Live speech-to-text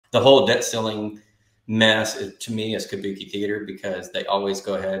The whole debt ceiling mess to me is kabuki theater because they always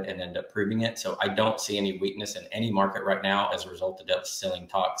go ahead and end up proving it. So I don't see any weakness in any market right now as a result of debt ceiling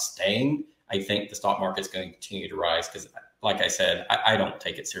talk staying. I think the stock market's going to continue to rise because, like I said, I don't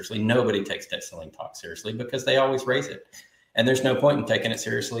take it seriously. Nobody takes debt ceiling talk seriously because they always raise it. And there's no point in taking it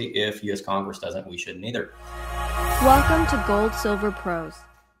seriously if U.S. Congress doesn't. We shouldn't either. Welcome to Gold Silver Pros.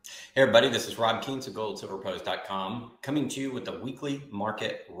 Hey everybody, this is Rob Kientz of GoldSilverPros.com coming to you with the weekly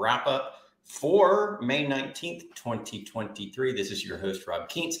market wrap-up for May 19th, 2023. This is your host, Rob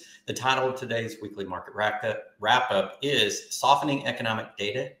Kientz. The title of today's weekly market wrap-up is Softening Economic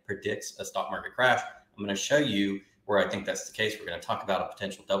Data Predicts a Stock Market Crash. I'm going to show you where I think that's the case. We're going to talk about a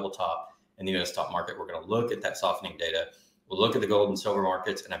potential double top in the U.S. stock market. We're going to look at that softening data. We'll look at the gold and silver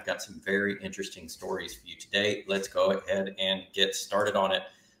markets, and I've got some very interesting stories for you today. Let's go ahead and get started on it.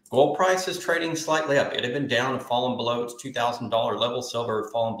 Gold price is trading slightly up. It had been down and fallen below its $2,000 level. Silver had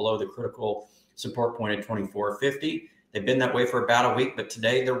fallen below the critical support point at $24.50. They've been that way for about a week, but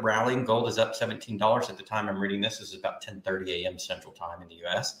today they're rallying. Gold is up $17 at the time I'm reading this. This is about 10:30 a.m. Central Time in the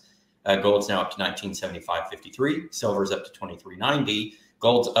U.S. Gold's now up to $19.75.53. Silver's up to $23.90.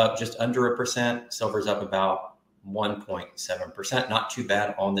 Gold's up just under 1%. Silver's up about 1.7%. Not too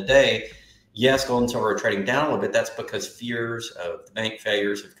bad on the day. Yes, gold and silver are trading down a little bit. That's because fears of the bank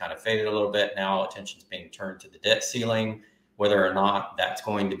failures have kind of faded a little bit. Now attention's being turned to the debt ceiling, whether or not that's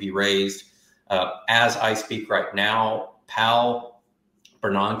going to be raised. As I speak right now, Powell,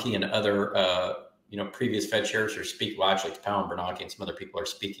 Bernanke, and other previous Fed chairs are speaking. Well, actually, Powell and Bernanke and some other people are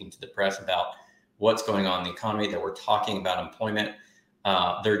speaking to the press about what's going on in the economy. That we're talking about employment.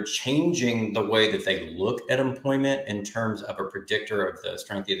 They're changing the way that they look at employment in terms of a predictor of the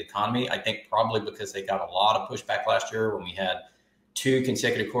strength of the economy. I think probably because they got a lot of pushback last year when we had 2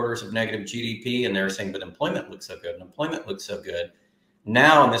 consecutive quarters of negative GDP, and they're saying, but employment looks so good, and employment looks so good.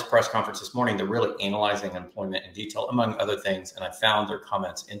 Now in this press conference this morning, they're really analyzing employment in detail, among other things, and I found their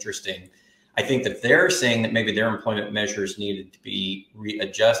comments interesting. I think that they're saying that maybe their employment measures needed to be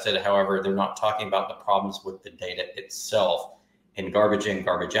readjusted. However, they're not talking about the problems with the data itself. And garbage in,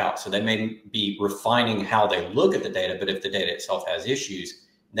 garbage out. So they may be refining how they look at the data, but if the data itself has issues,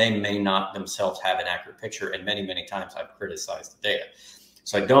 they may not themselves have an accurate picture. And many, many times I've criticized the data.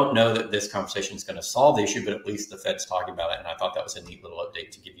 So I don't know that this conversation is going to solve the issue, but at least the Fed's talking about it. And I thought that was a neat little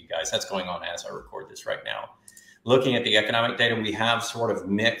update to give you guys. That's going on as I record this right now. Looking at the economic data, we have sort of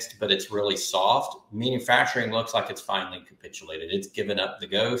mixed, but it's really soft. Manufacturing looks like it's finally capitulated. It's given up the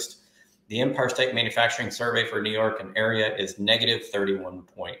ghost. The Empire State Manufacturing Survey for New York and area is negative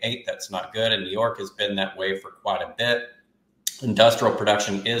 31.8. That's not good. And New York has been that way for quite a bit. Industrial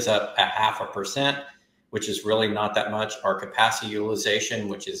production is up 0.5%, which is really not that much. Our capacity utilization,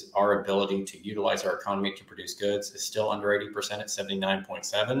 which is our ability to utilize our economy to produce goods, is still under 80% at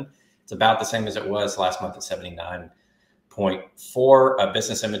 79.7. It's about the same as it was last month at 79.4.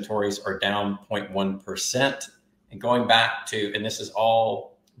 Business inventories are down 0.1%. And going back to, and this is all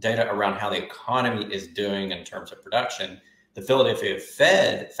data around how the economy is doing in terms of production, the Philadelphia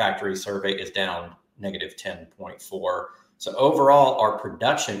Fed factory survey is down negative 10.4. So overall, our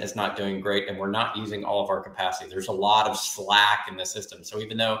production is not doing great, and we're not using all of our capacity. There's a lot of slack in the system. So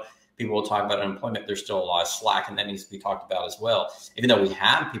even though people will talk about unemployment, there's still a lot of slack, and that needs to be talked about as well. Even though we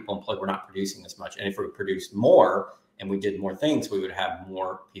have people employed, we're not producing as much. And if we produced more and we did more things, we would have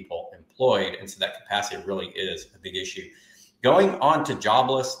more people employed. And so that capacity really is a big issue. Going on to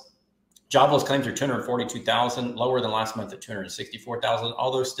jobless claims are 242,000, lower than last month at 264,000,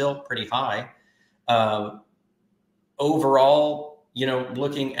 although still pretty high. Overall,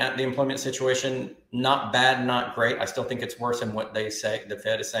 looking at the employment situation, not bad, not great. I still think it's worse than what they say. The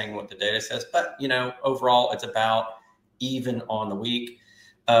Fed is saying what the data says, but overall, it's about even on the week.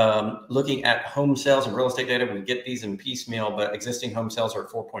 Looking at home sales and real estate data, we get these in piecemeal, but existing home sales are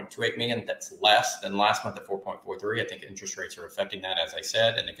 4.28 million. That's less than last month at 4.43. I think interest rates are affecting that, as I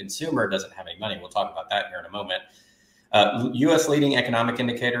said, and the consumer doesn't have any money. We'll talk about that here in a moment. U.S. leading economic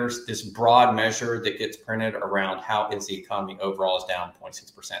indicators, this broad measure that gets printed around how is the economy overall, is down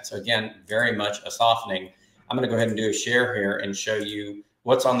 0.6%. So again, very much a softening. I'm going to go ahead and do a share here and show you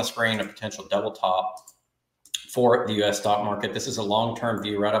what's on the screen, a potential double top for the U.S. stock market. This is a long-term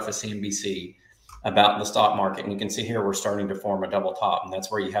view right off of CNBC about the stock market. And you can see here we're starting to form a double top. And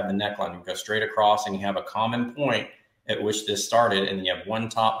that's where you have the neckline. You go straight across and you have a common point at which this started. And then you have one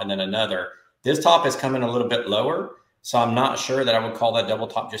top and then another. This top is coming a little bit lower. So I'm not sure that I would call that double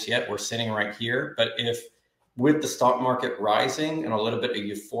top just yet. We're sitting right here. But if with the stock market rising and a little bit of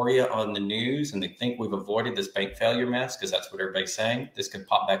euphoria on the news, and they think we've avoided this bank failure mess, because that's what everybody's saying, this could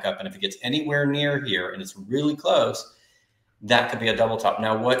pop back up. And if it gets anywhere near here and it's really close, that could be a double top.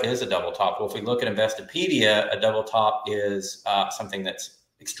 Now, what is a double top? Well, if we look at Investopedia, a double top is something that's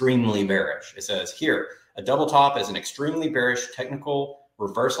extremely bearish. It says here, a double top is an extremely bearish technical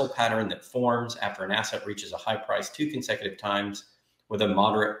reversal pattern that forms after an asset reaches a high price 2 consecutive times with a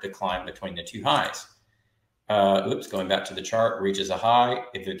moderate decline between the two highs. Going back to the chart, reaches a high.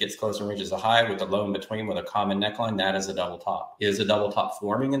 If it gets close and reaches a high with a low in between with a common neckline, that is a double top. Is a double top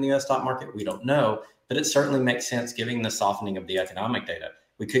forming in the US stock market? We don't know, but it certainly makes sense given the softening of the economic data.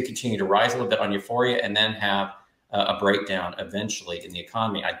 We could continue to rise a little bit on euphoria and then have a breakdown eventually in the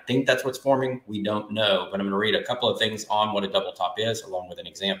economy. I think that's what's forming. We don't know, but I'm going to read a couple of things on what a double top is along with an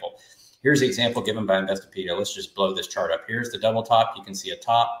example. Here's the example given by Investopedia. Let's just blow this chart up. Here's the double top. You can see a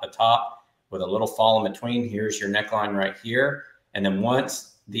top with a little fall in between. Here's your neckline right here. And then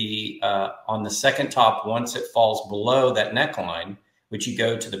once on the second top, once it falls below that neckline, which you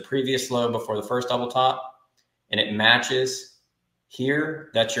go to the previous low before the first double top, and it matches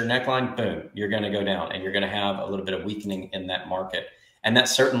here, that's your neckline, boom, you're going to go down and you're going to have a little bit of weakening in that market. And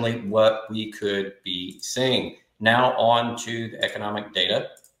that's certainly what we could be seeing. Now on to the economic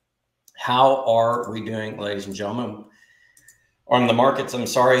data. How are we doing, ladies and gentlemen? On the markets,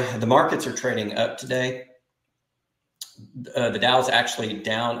 the markets are trading up today. The Dow's actually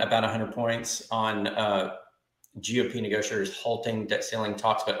down about 100 points on GOP negotiators halting debt ceiling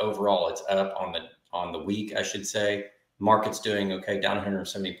talks, but overall it's up on the week, I should say. Market's doing okay, down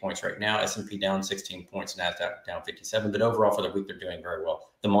 170 points right now. S&P down 16 points, NASDAQ down 57, but overall for the week they're doing very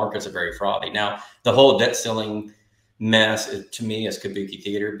well. The markets are very frothy. Now, the whole debt ceiling mess to me is kabuki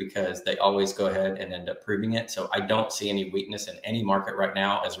theater because they always go ahead and end up proving it. So I don't see any weakness in any market right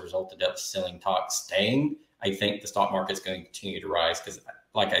now as a result of debt ceiling talks staying. I think the stock market's going to continue to rise because,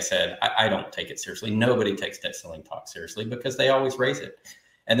 like I said, I don't take it seriously. Nobody takes debt ceiling talks seriously because they always raise it.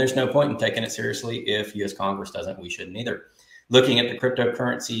 And there's no point in taking it seriously if U.S. Congress doesn't. We shouldn't either. Looking at the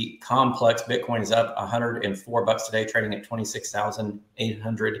cryptocurrency complex, Bitcoin is up $104 today, trading at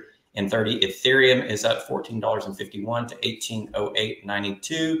 26,830. Ethereum is up $14.51 to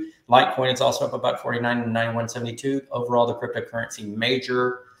 1808.92. Litecoin is also up about 49 to 91.72. Overall, the cryptocurrency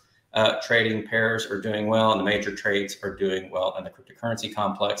major trading pairs are doing well, and the major trades are doing well in the cryptocurrency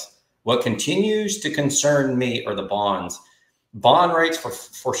complex. What continues to concern me are the bonds. Bond rates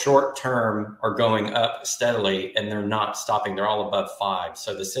for short term are going up steadily, and they're not stopping. They're all above 5.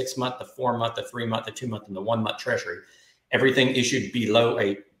 So the 6 month, the 4 month, the 3 month, the 2 month, and the 1 month treasury, everything issued below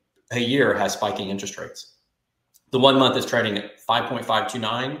a year has spiking interest rates. The 1 month is trading at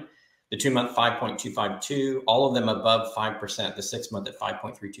 5.529, the 2 month 5.252, all of them above 5%, the 6 month at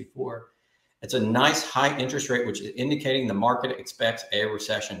 5.324. It's a nice high interest rate, which is indicating the market expects a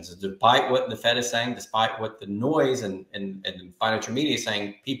recession. So despite what the Fed is saying, despite what the noise and financial media is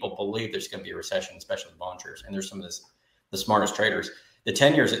saying, people believe there's going to be a recession, especially bond shares. And there's some of the smartest traders. The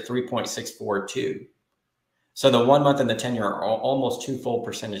 10-year is at 3.642. So the 1 month and the 10-year are almost 2 full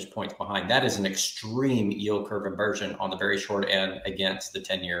percentage points behind. That is an extreme yield curve inversion on the very short end against the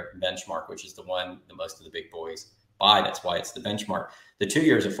 10-year benchmark, which is the one that most of the big boys buy. That's why it's the benchmark. The 2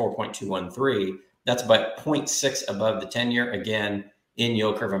 years are 4.213. That's about 0.6 above the 10-year. Again, in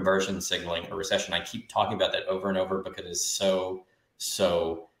yield curve inversion signaling a recession. I keep talking about that over and over because it's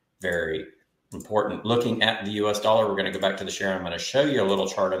so very important. Looking at the US dollar, we're going to go back to the share. I'm going to show you a little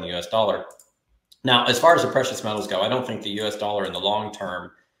chart on the US dollar. Now, as far as the precious metals go, I don't think the US dollar in the long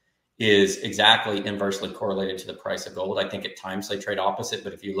term is exactly inversely correlated to the price of gold. I think at times they trade opposite,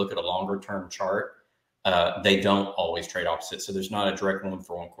 but if you look at a longer term chart, they don't always trade opposite. So there's not a direct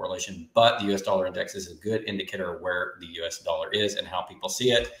 1-for-1 correlation, but the US dollar index is a good indicator of where the US dollar is and how people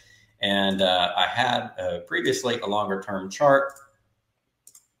see it. And I had previously a longer term chart.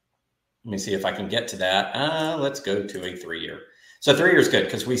 Let me see if I can get to that. Let's go to a 3-year. So 3 years good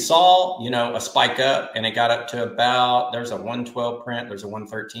because we saw, a spike up and it got up to about, there's a 112 print, there's a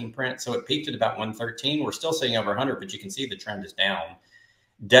 113 print. So it peaked at about 113. We're still seeing over 100, but you can see the trend is down.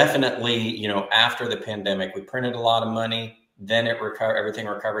 Definitely, after the pandemic, we printed a lot of money, then everything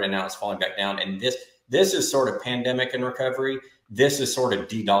recovered, and now it's falling back down. And this is sort of pandemic and recovery. This is sort of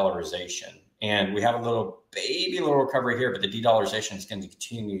de-dollarization. And we have a little recovery here, but the de-dollarization is going to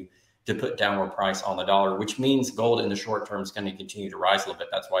continue to put downward price on the dollar, which means gold in the short term is going to continue to rise a little bit.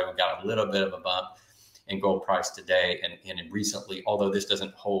 That's why we got a little bit of a bump in gold price today and recently, although this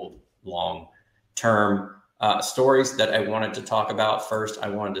doesn't hold long term. Stories that I wanted to talk about. First, I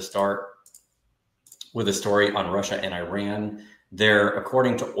wanted to start with a story on Russia and Iran.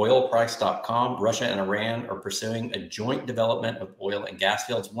 According to oilprice.com, Russia and Iran are pursuing a joint development of oil and gas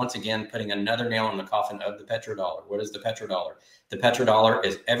fields, once again putting another nail in the coffin of the petrodollar. What is the petrodollar? The petrodollar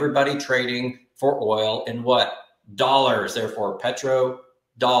is everybody trading for oil in what? dollars. Therefore, petro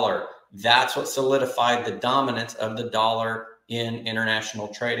dollar. That's what solidified the dominance of the dollar in international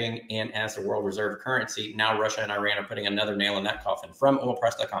trading and as the world reserve currency. Now Russia and Iran are putting another nail in that coffin. From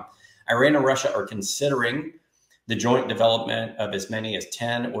oilprice.com, Iran and Russia are considering the joint development of as many as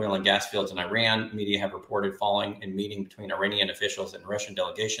 10 oil and gas fields in Iran. Media have reported following a meeting between Iranian officials and Russian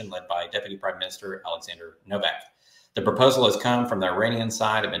delegation led by Deputy Prime Minister Alexander Novak. The proposal has come from the Iranian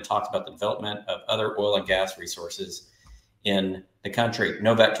side and been talked about the development of other oil and gas resources in the country.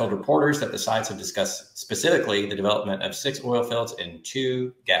 Novak told reporters that the sides have discussed specifically the development of 6 oil fields and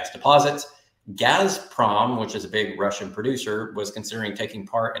 2 gas deposits. Gazprom, which is a big Russian producer, was considering taking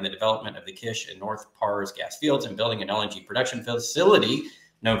part in the development of the Kish and North Pars gas fields and building an LNG production facility,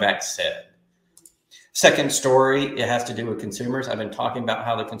 Novak said. Second story, it has to do with consumers. I've been talking about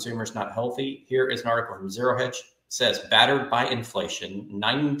how the consumer is not healthy. Here is an article from Zero Hedge. It says, battered by inflation,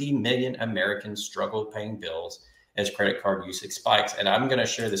 90 million Americans struggle paying bills as credit card usage spikes. And I'm going to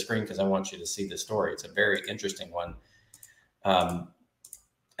share the screen because I want you to see the story. It's a very interesting one.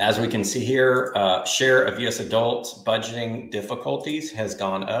 As we can see here, share of U.S. adults budgeting difficulties has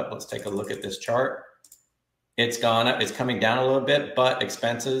gone up. Let's take a look at this chart. It's gone up. It's coming down a little bit, but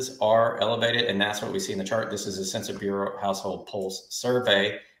expenses are elevated, and that's what we see in the chart. This is a Census Bureau Household Pulse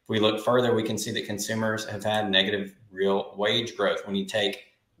survey. If we look further, we can see that consumers have had negative real wage growth. When you take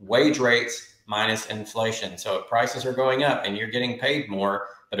wage rates minus inflation, so if prices are going up and you're getting paid more,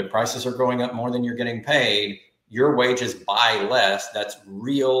 but if prices are going up more than you're getting paid, your wages buy less. That's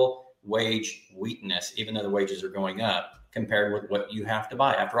real wage weakness, even though the wages are going up compared with what you have to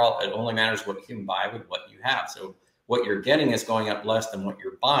buy. After all, it only matters what you can buy with what you have. So what you're getting is going up less than what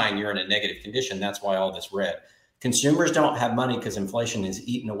you're buying. You're in a negative condition. That's why all this red. Consumers don't have money because inflation has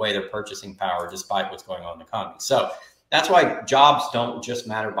eaten away their purchasing power despite what's going on in the economy. So that's why jobs don't just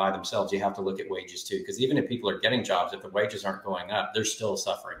matter by themselves. You have to look at wages too, because even if people are getting jobs, if the wages aren't going up, they're still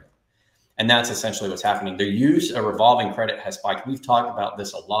suffering. And that's essentially what's happening. The use of revolving credit has spiked. We've talked about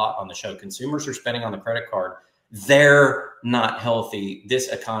this a lot on the show. Consumers are spending on the credit card. They're not healthy. This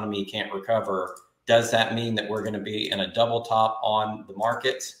economy can't recover. Does that mean that we're going to be in a double top on the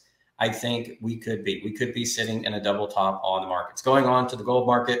markets? I think we could be. We could be sitting in a double top on the markets. Going on to the gold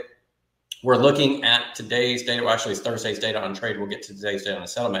market, we're looking at today's data. Well, actually, it's Thursday's data on trade. We'll get to today's data on the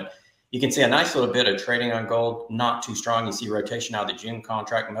settlement. You can see a nice little bit of trading on gold, not too strong. You see rotation out of the June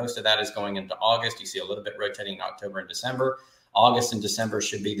contract. Most of that is going into August. You see a little bit rotating in October and December. August and December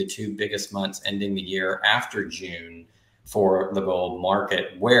should be the 2 biggest months ending the year after June for the gold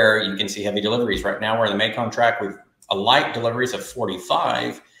market, where you can see heavy deliveries. Right now, we're in the May contract with a light deliveries of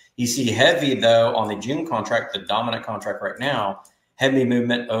 45. You see heavy, though, on the June contract, the dominant contract right now, heavy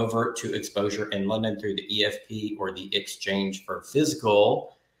movement over to exposure in London through the EFP or the exchange for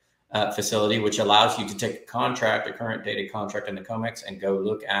physical facility, which allows you to take a contract, a current dated contract in the COMEX, and go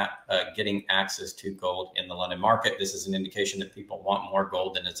look at getting access to gold in the London market. This is an indication that people want more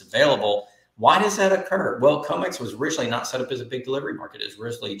gold than it's available. Why does that occur? Well, COMEX was originally not set up as a big delivery market. It was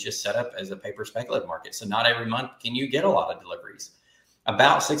originally just set up as a paper speculative market. So not every month can you get a lot of deliveries.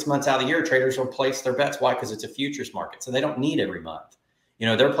 About 6 months out of the year, traders will place their bets. Why? Because it's a futures market. So they don't need every month. You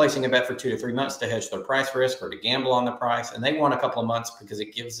know, they're placing a bet for 2 to 3 months to hedge their price risk or to gamble on the price. And they want a couple of months because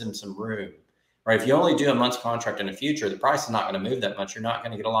it gives them some room, right? If you only do a month's contract in the future, the price is not going to move that much. You're not going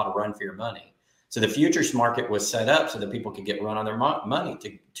to get a lot of run for your money. So the futures market was set up so that people could get run on their money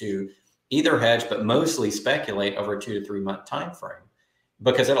to either hedge, but mostly speculate over a 2 to 3 month time frame,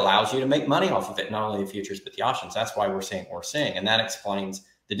 because it allows you to make money off of it, not only the futures, but the options. That's why we're seeing what we're seeing. And that explains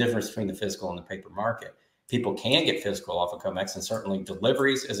the difference between the physical and the paper market. People can get physical off of COMEX, and certainly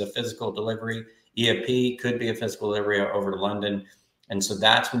deliveries is a physical delivery. EFP could be a physical delivery over to London. And so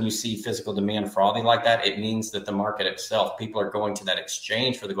that's when you see physical demand frothy like that. It means that the market itself, people are going to that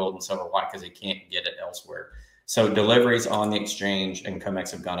exchange for the gold and silver. Why? Because they can't get it elsewhere. So deliveries on the exchange and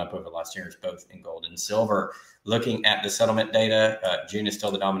COMEX have gone up over the last years, both in gold and silver. Looking at the settlement data, June is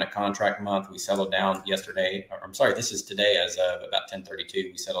still the dominant contract month. We settled down yesterday. I'm sorry, this is today as of about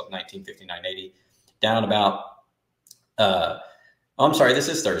 10:32. We settled 1959.80. Down about, I'm sorry, this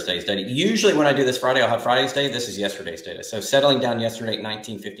is Thursday's data. Usually when I do this Friday, I'll have Friday's data. This is yesterday's data. So settling down yesterday at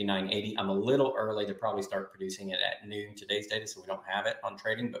 1959.80. I'm a little early to probably start producing it at noon today's data, so we don't have it on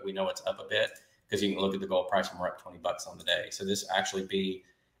trading, but we know it's up a bit because you can look at the gold price and we're up $20 on the day. So this actually be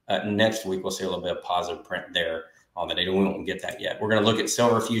next week, we'll see a little bit of positive print there on the data. We won't get that yet. We're going to look at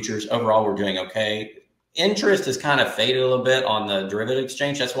silver futures. Overall, we're doing okay. Interest has kind of faded a little bit on the derivative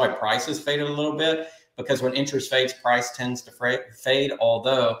exchange. That's why prices faded a little bit, because when interest fades, price tends to fade.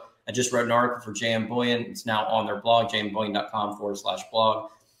 Although I just wrote an article for JM Bullion. It's now on their blog, jmbullion.com/blog.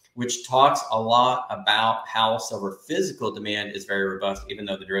 which talks a lot about how silver physical demand is very robust, even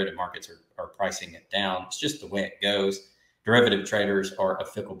though the derivative markets are pricing it down. It's just the way it goes. Derivative traders are a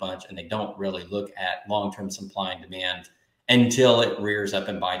fickle bunch, and they don't really look at long-term supply and demand until it rears up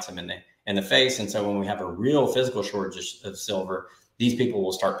and bites them in the face. And so when we have a real physical shortage of silver, these people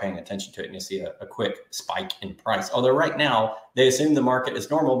will start paying attention to it, and you'll see a quick spike in price. Although right now they assume the market is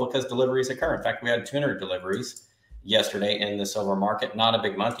normal because deliveries occur. In fact, we had 200 deliveries yesterday in the silver market. Not a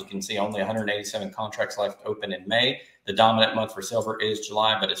big month. You can see only 187 contracts left open in May. The dominant month for silver is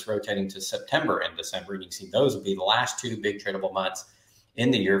July, but it's rotating to September and December. And you can see those will be the last two big tradable months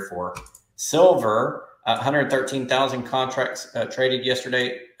in the year for silver. 113,000 contracts traded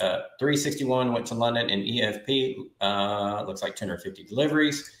yesterday. 361 went to London and EFP. Looks like 250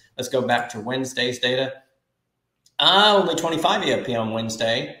 deliveries. Let's go back to Wednesday's data. Only 25 EFP on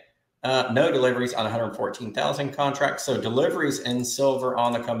Wednesday. No deliveries on 114,000 contracts. So deliveries in silver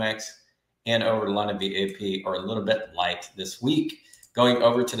on the COMEX and over to London VAP are a little bit light this week. Going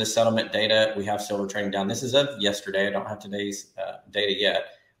over to the settlement data, we have silver trading down. This is of yesterday. I don't have today's data yet.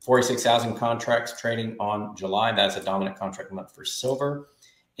 46,000 contracts trading on July. That's a dominant contract month for silver.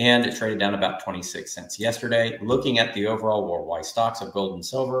 And it traded down about 26 cents yesterday. Looking at the overall worldwide stocks of gold and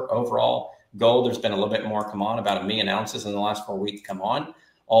silver, overall gold, there's been a little bit more come on, about 1 million ounces in the last 4 weeks come on.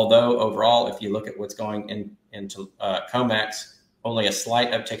 Although overall, if you look at what's going into COMEX, only a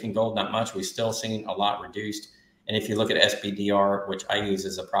slight uptick in gold, not much. We've still seen a lot reduced. And if you look at SPDR, which I use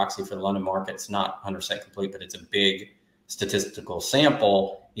as a proxy for the London market, it's not 100% complete, but it's a big statistical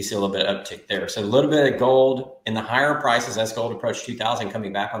sample. You see a little bit of uptick there. So a little bit of gold in the higher prices as gold approached 2,000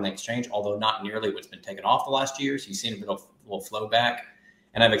 coming back on the exchange, although not nearly what's been taken off the last year. So you've seen a bit of a little flow back.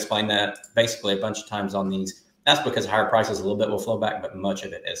 And I've explained that basically a bunch of times on these. That's because higher prices, a little bit will flow back, but much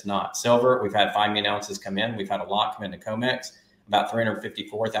of it is not. Silver, we've had 5 million ounces come in. We've had a lot come into COMEX, about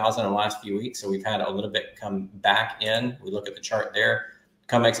 354,000 in the last few weeks. So we've had a little bit come back in. We look at the chart there.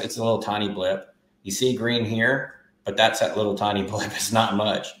 COMEX, it's a little tiny blip. You see green here, but that's that little tiny blip. It's not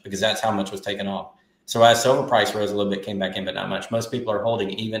much because that's how much was taken off. So as silver price rose a little bit, came back in, but not much. Most people are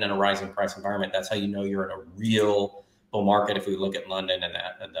holding even in a rising price environment. That's how you know you're in a real bull market. If we look at London and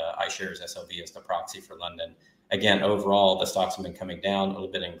the iShares SLV is the proxy for London. Again, overall, the stocks have been coming down, a little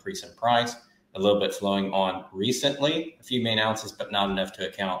bit of increase in price, a little bit flowing on recently, a few million ounces, but not enough to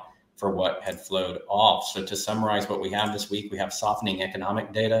account for what had flowed off. So to summarize what we have this week, we have softening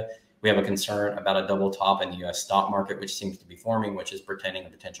economic data. We have a concern about a double top in the U.S. stock market, which seems to be forming, which is portending a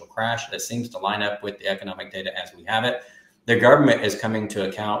potential crash. That seems to line up with the economic data as we have it. The government is coming to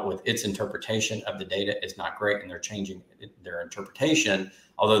account with its interpretation of the data is not great, and they're changing their interpretation,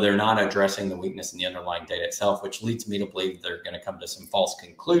 although they're not addressing the weakness in the underlying data itself, which leads me to believe they're going to come to some false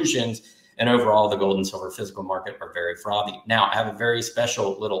conclusions. And overall, the gold and silver physical market are very frothy. Now, I have a very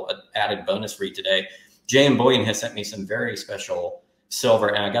special little added bonus for you today. J.M. Bullion has sent me some very special silver,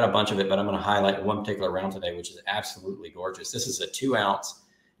 and I got a bunch of it, but I'm going to highlight one particular round today, which is absolutely gorgeous. This is a 2-ounce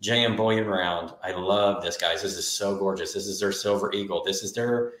J.M. Bullion round. I love this, guys. This is so gorgeous. This is their Silver Eagle. This is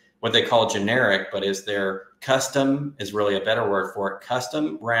their, what they call generic, but is their custom, is really a better word for it.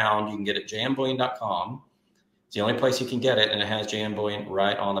 Custom round. You can get it at jmbullion.com. It's the only place you can get it, and it has JM Bullion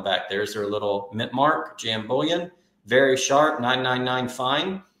right on the back. There's their little mint mark, JM Bullion. Very sharp, 999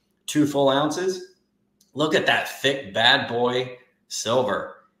 fine, 2 full ounces. Look at that thick bad boy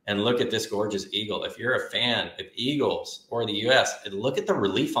silver. And look at this gorgeous eagle. If you're a fan of eagles or the U.S., look at the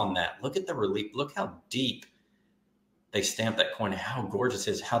relief on that. Look at the relief. Look how deep they stamp that coin. How gorgeous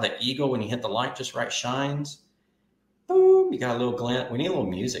it is. How the eagle, when you hit the light just right, shines. Boom. You got a little glint. We need a little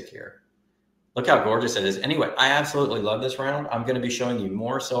music here. Look how gorgeous it is. Anyway, I absolutely love this round. I'm going to be showing you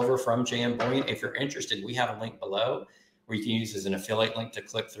more silver from JM Bullion. If you're interested, we have a link below where you can use as an affiliate link to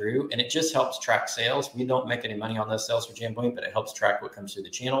click through, and it just helps track sales. We don't make any money on those sales for JM Bullion, but it helps track what comes through the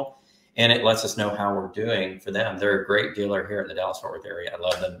channel, and it lets us know how we're doing for them. They're a great dealer here in the Dallas-Fort Worth area. I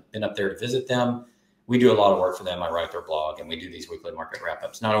love them. Been up there to visit them. We do a lot of work for them. I write their blog, and we do these weekly market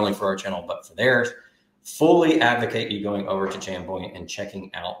wrap-ups, not only for our channel, but for theirs. Fully advocate you going over to JM Bullion and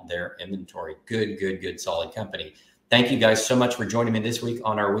checking out their inventory. Good, solid company. Thank you guys so much for joining me this week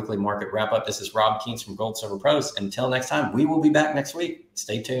on our weekly market wrap-up. This is Rob Kientz from Gold Silver Pros. Until next time, we will be back next week.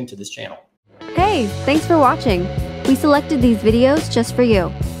 Stay tuned to this channel. Hey, thanks for watching. We selected these videos just for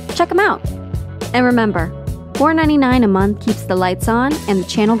you. Check them out. And remember, $4.99 a month keeps the lights on and the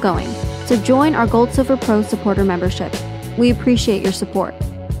channel going. So join our Gold Silver Pro supporter membership. We appreciate your support.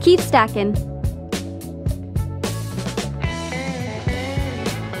 Keep stacking.